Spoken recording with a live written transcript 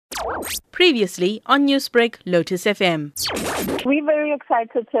Previously on Newsbreak Lotus FM. We're very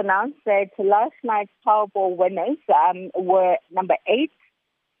excited to announce that last night's PowerBall winners were number 8,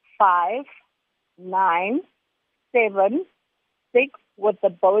 5, 9, 7, 6, with the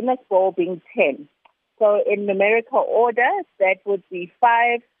bonus ball being 10. So in numerical order, that would be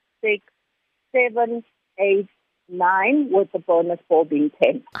 5, 6, 7, 8, 9, with the bonus ball being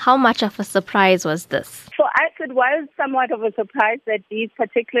 10. How much of a surprise was this? For us, it was somewhat of a surprise that these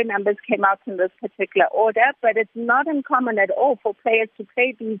particular numbers came out in this particular order, but it's not uncommon at all for players to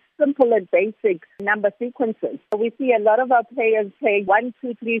play these simple and basic number sequences. We see a lot of our players play 1,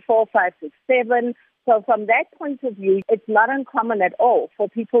 2, 3, 4, 5, 6, 7. So from that point of view, it's not uncommon at all for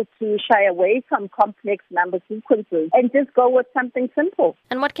people to shy away from complex number sequences and just go with something simple.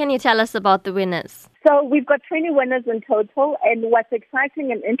 And what can you tell us about the winners? So we've got 20 winners in total, and what's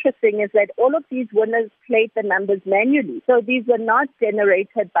exciting and interesting is that all of these winners played the numbers manually. So these were not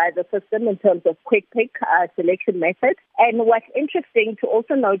generated by the system in terms of quick pick selection method. And what's interesting to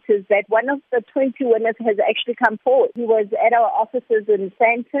also note is that one of the 20 winners has actually come forward. He was at our offices in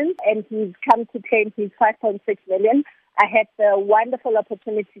Sandton, and he's come to claim his 5.6 million. I had the wonderful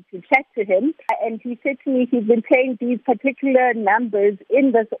opportunity to chat to him, and he said to me he's been playing these particular numbers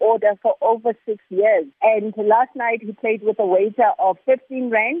in this order for over 6 years. And last night he played with a wager of 15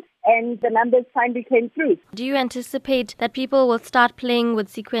 rand, and the numbers finally came through. Do you anticipate that people will start playing with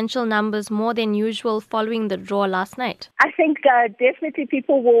sequential numbers more than usual following the draw last night? I think definitely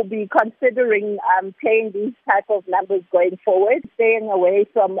people will be considering playing these type of numbers going forward, staying away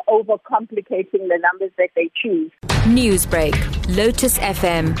from overcomplicating the numbers that they choose. Newsbreak, Lotus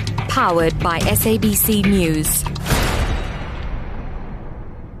FM, powered by SABC News.